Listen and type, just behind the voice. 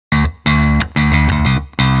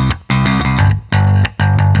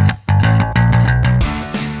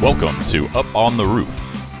Welcome to Up on the Roof,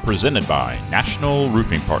 presented by National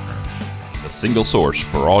Roofing Partner, the single source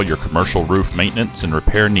for all your commercial roof maintenance and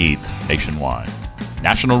repair needs nationwide.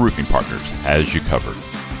 National Roofing Partners has you covered.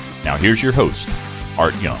 Now here's your host,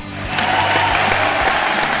 Art Young.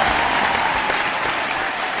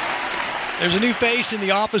 There's a new face in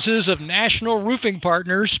the offices of National Roofing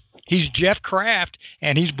Partners. He's Jeff Kraft,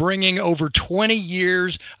 and he's bringing over 20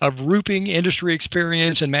 years of roofing industry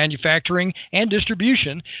experience in manufacturing and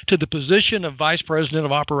distribution to the position of Vice President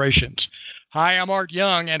of Operations. Hi, I'm Art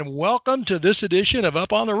Young, and welcome to this edition of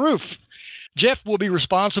Up on the Roof. Jeff will be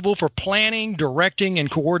responsible for planning, directing,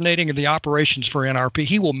 and coordinating of the operations for NRP.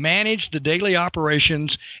 He will manage the daily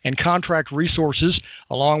operations and contract resources,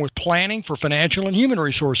 along with planning for financial and human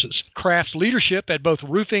resources. Kraft's leadership at both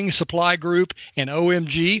Roofing Supply Group and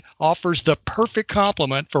OMG offers the perfect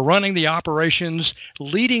complement for running the operations,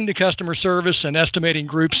 leading the customer service and estimating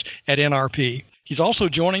groups at NRP. He's also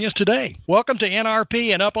joining us today. Welcome to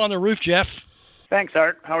NRP and Up on the Roof, Jeff. Thanks,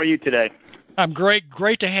 Art. How are you today? I'm great.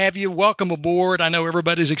 Great to have you. Welcome aboard. I know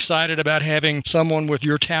everybody's excited about having someone with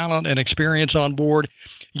your talent and experience on board.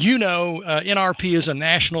 You know, NRP is a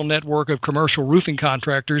national network of commercial roofing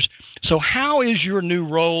contractors. So how is your new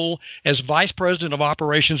role as Vice President of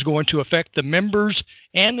Operations going to affect the members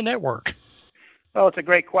and the network? Well, it's a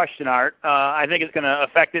great question, Art. I think it's going to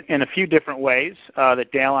affect it in a few different ways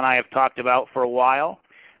that Dale and I have talked about for a while.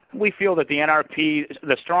 We feel that the NRP,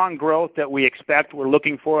 the strong growth that we expect, we're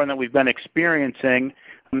looking for, and that we've been experiencing,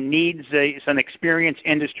 needs an experienced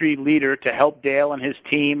industry leader to help Dale and his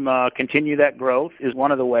team continue that growth is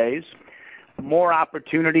one of the ways. More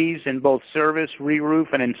opportunities in both service, re-roof,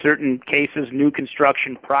 and in certain cases, new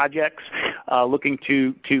construction projects, looking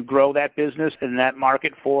to grow that business and that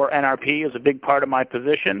market for NRP is a big part of my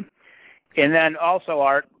position. And then also,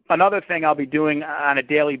 Art, another thing I'll be doing on a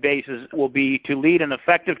daily basis will be to lead an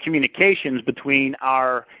effective communications between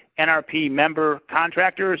our NRP member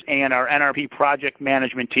contractors and our NRP project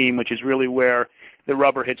management team, which is really where the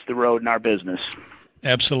rubber hits the road in our business.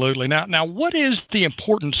 Absolutely. Now, what is the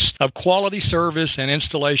importance of quality service and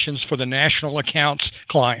installations for the national accounts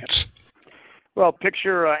clients? Well,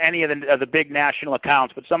 picture any of the big national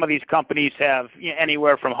accounts, but some of these companies have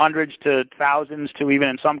anywhere from hundreds to thousands to even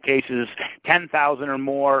in some cases 10,000 or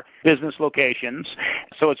more business locations.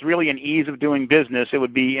 So it's really an ease of doing business. It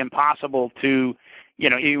would be impossible to,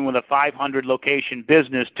 even with a 500 location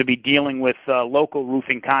business, to be dealing with local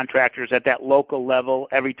roofing contractors at that local level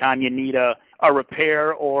every time you need a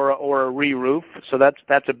repair or a re-roof. So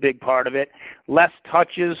that's a big part of it. Less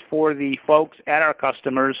touches for the folks at our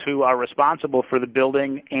customers who are responsible for the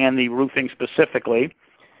building and the roofing specifically.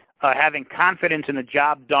 Having confidence in the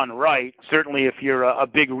job done right. Certainly if you're a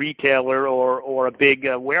big retailer or a big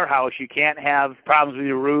warehouse, you can't have problems with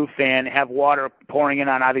your roof and have water pouring in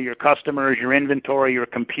on either your customers, your inventory, your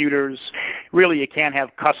computers. Really, you can't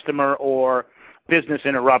have customer or business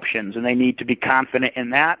interruptions, and they need to be confident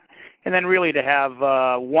in that. And then really to have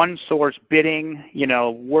one source bidding,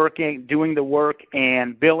 working, doing the work,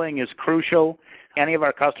 and billing is crucial. Any of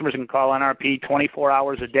our customers can call NRP 24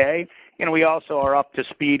 hours a day. And we also are up to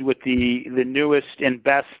speed with the newest and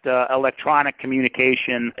best electronic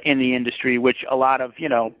communication in the industry, which a lot of,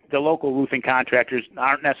 the local roofing contractors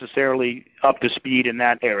aren't necessarily up to speed in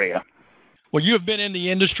that area. Well, you have been in the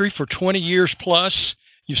industry for 20 years plus.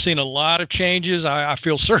 You've seen a lot of changes. I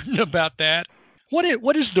feel certain about that.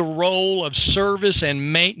 What is the role of service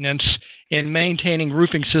and maintenance in maintaining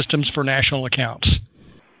roofing systems for national accounts?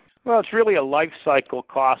 Well, it's really a life cycle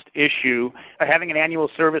cost issue. Having an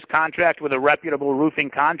annual service contract with a reputable roofing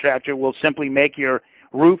contractor will simply make your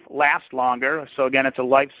roof last longer. So again, it's a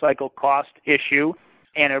life cycle cost issue.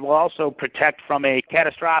 And it will also protect from a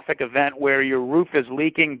catastrophic event where your roof is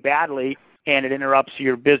leaking badly and it interrupts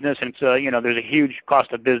your business. And so, there's a huge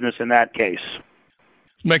cost of business in that case.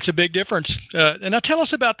 Makes a big difference. And now tell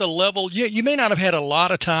us about the level. You may not have had a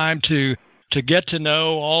lot of time to get to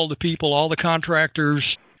know all the people, all the contractors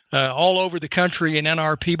all over the country in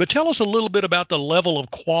NRP, but tell us a little bit about the level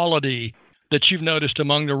of quality that you've noticed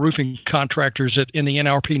among the roofing contractors in the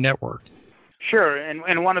NRP network. Sure,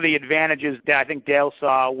 and one of the advantages that I think Dale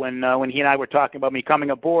saw when he and I were talking about me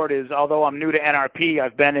coming aboard is, although I'm new to NRP,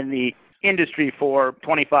 I've been in the industry for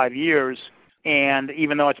 25 years. And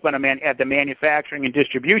even though it's been at the manufacturing and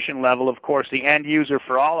distribution level, of course, the end user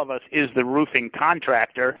for all of us is the roofing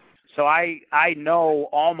contractor. So I know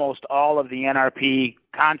almost all of the NRP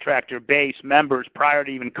contractor base members prior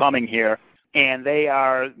to even coming here. And they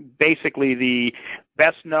are basically the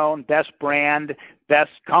best known, best brand,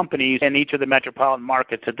 best companies in each of the metropolitan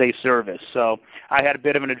markets that they service. So I had a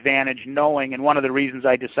bit of an advantage knowing, and one of the reasons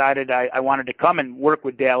I decided I wanted to come and work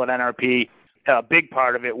with Dale at NRP, a big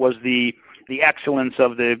part of it was the excellence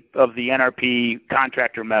of the NRP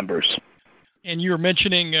contractor members. And you were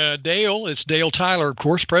mentioning Dale. It's Dale Tyler, of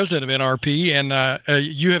course, president of NRP, and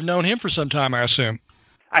you have known him for some time, I assume.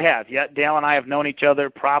 I have, yeah. Dale and I have known each other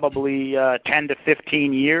probably 10 to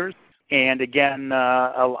 15 years. And again,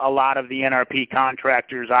 a lot of the NRP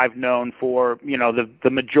contractors I've known for, the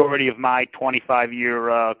majority of my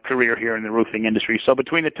 25-year career here in the roofing industry. So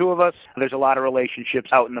between the two of us, there's a lot of relationships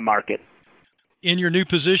out in the market. In your new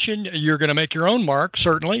position, you're going to make your own mark,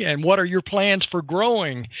 certainly. And what are your plans for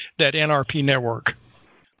growing that NRP network?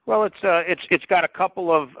 Well, it's got a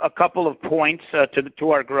couple of points to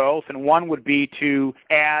our growth, and one would be to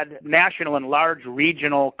add national and large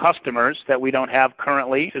regional customers that we don't have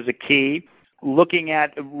currently is a key. Looking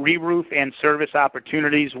at re-roof and service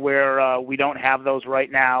opportunities where we don't have those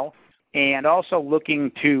right now, and also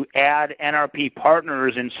looking to add NRP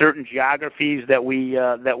partners in certain geographies that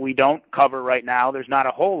we don't cover right now. There's not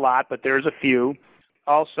a whole lot, but there's a few.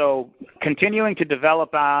 Also, continuing to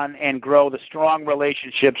develop on and grow the strong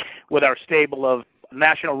relationships with our stable of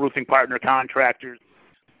national roofing partner contractors.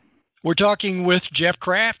 We're talking with Jeff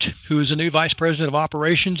Kraft, who is the new Vice President of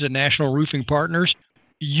Operations at National Roofing Partners.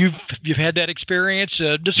 You've had that experience.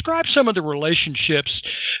 Describe some of the relationships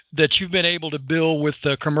that you've been able to build with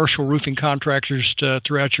commercial roofing contractors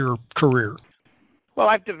throughout your career. Well,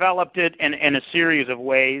 I've developed it in a series of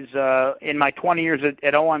ways. In my 20 years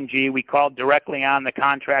at OMG, we called directly on the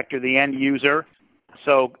contractor, the end user.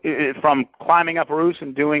 So from climbing up roofs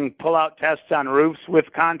and doing pull-out tests on roofs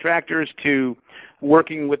with contractors to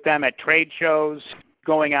working with them at trade shows,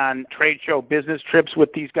 going on trade show business trips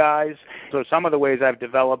with these guys. So some of the ways I've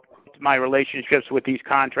developed my relationships with these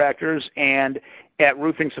contractors. And at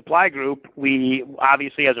Roofing Supply Group, we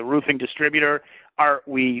obviously, as a roofing distributor,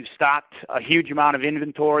 we stocked a huge amount of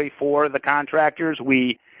inventory for the contractors.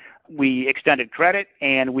 We extended credit,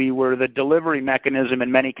 and we were the delivery mechanism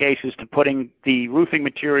in many cases to putting the roofing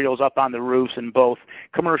materials up on the roofs in both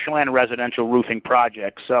commercial and residential roofing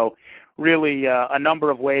projects. So really a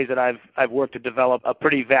number of ways that I've worked to develop a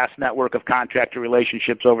pretty vast network of contractor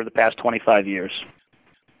relationships over the past 25 years.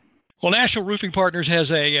 Well, National Roofing Partners has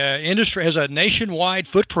a nationwide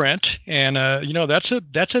footprint, and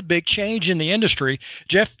that's a big change in the industry.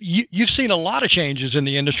 Jeff, you've seen a lot of changes in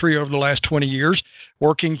the industry over the last 20 years,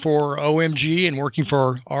 working for OMG and working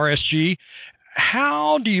for RSG.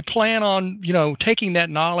 How do you plan on taking that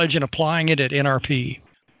knowledge and applying it at NRP?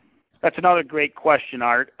 That's another great question,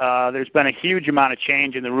 Art. There's been a huge amount of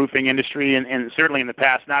change in the roofing industry, and certainly in the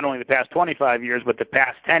past, not only the past 25 years, but the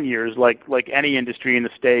past 10 years, like any industry in the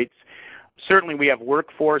States. Certainly, we have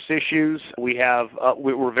workforce issues.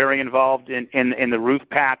 We're very involved in the roof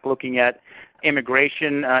pack, looking at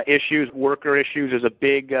immigration issues. Worker issues is a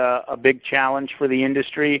big challenge for the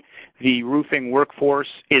industry. The roofing workforce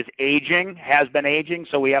has been aging,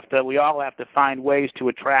 so we all have to find ways to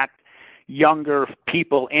attract younger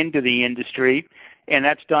people into the industry, and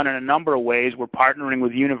that's done in a number of ways. We're partnering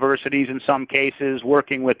with universities in some cases,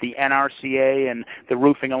 working with the NRCA and the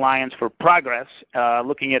Roofing Alliance for Progress,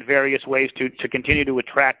 looking at various ways to continue to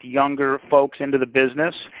attract younger folks into the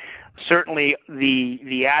business. Certainly,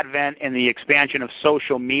 the advent and the expansion of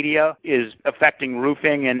social media is affecting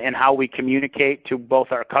roofing and how we communicate to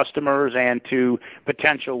both our customers and to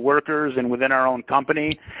potential workers and within our own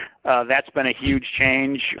company. That's been a huge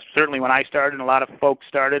change. Certainly when I started and a lot of folks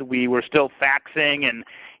started, we were still faxing and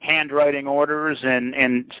handwriting orders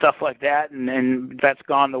and stuff like that, and that's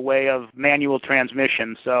gone the way of manual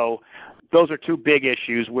transmission. So those are two big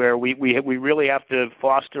issues where we really have to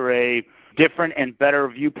foster a different and better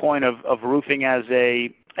viewpoint of roofing as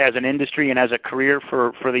an industry and as a career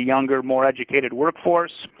for the younger, more educated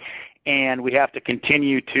workforce. And we have to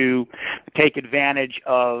continue to take advantage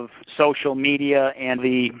of social media and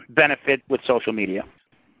the benefit with social media.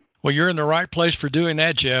 Well, you're in the right place for doing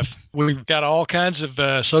that, Jeff. We've got all kinds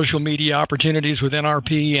of social media opportunities with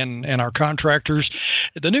NRP and our contractors.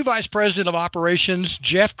 The new Vice President of Operations,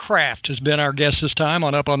 Jeff Kraft, has been our guest this time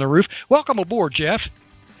on Up on the Roof. Welcome aboard, Jeff.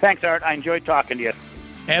 Thanks, Art. I enjoyed talking to you.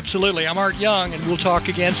 Absolutely. I'm Art Young, and we'll talk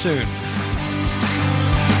again soon.